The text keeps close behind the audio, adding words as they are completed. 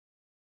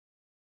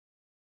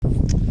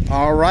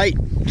All right,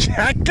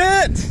 check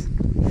it.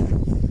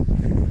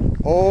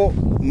 Oh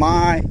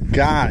my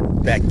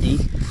God, Becky.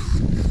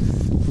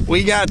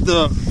 We got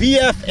the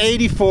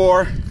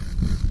VF84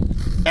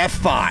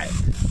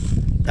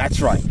 F5.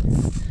 That's right.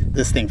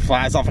 This thing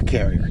flies off a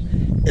carrier.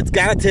 It's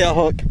got a tail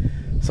hook,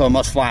 so it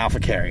must fly off a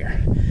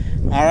carrier.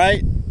 All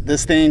right,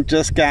 this thing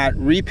just got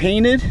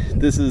repainted.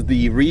 This is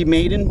the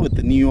maiden with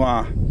the new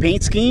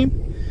paint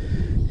scheme.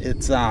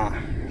 It's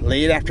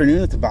late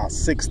afternoon. It's about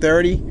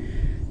 6:30.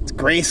 It's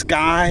gray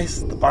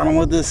skies. The bottom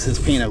of this is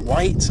painted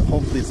white, so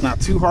hopefully it's not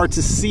too hard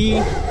to see.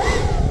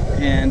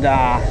 And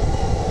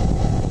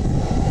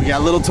we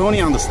got Lil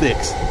Tony on the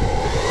sticks.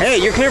 Hey,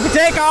 you're clear for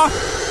takeoff.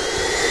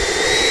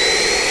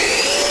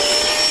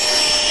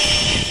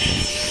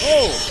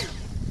 Oh.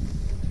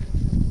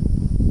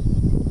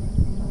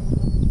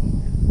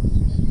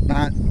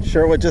 Not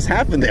sure what just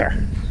happened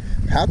there.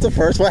 That's the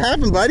first. What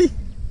happened, buddy?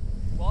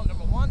 Well,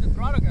 number one, the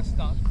throttle got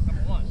stuck.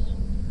 Number one.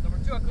 Number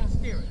two, I couldn't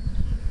steer it.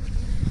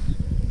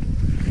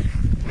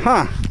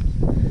 Huh.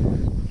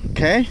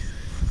 Okay.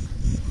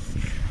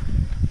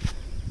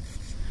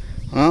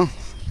 Well, I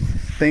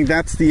think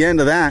that's the end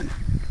of that.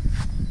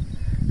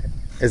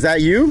 Is that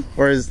you?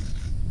 Or is...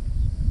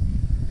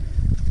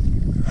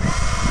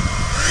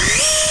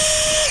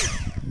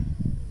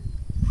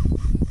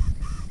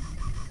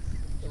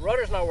 The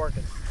rudder's not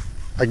working.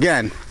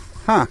 Again.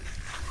 Huh.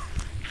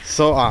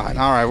 So odd.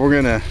 Alright,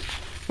 we're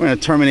gonna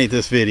terminate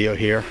this video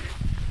here.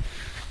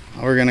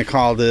 We're gonna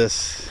call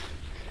this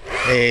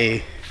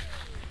a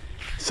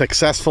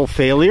successful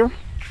failure,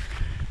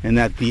 and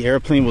that the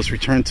airplane was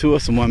returned to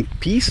us in one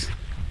piece,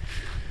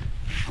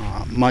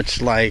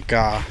 much like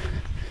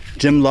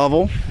Jim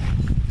Lovell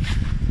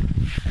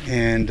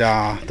and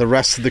the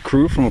rest of the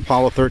crew from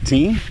Apollo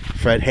 13,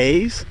 Fred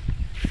Hayes,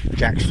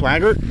 Jack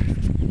Swaggart.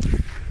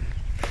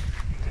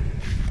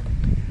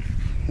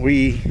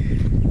 We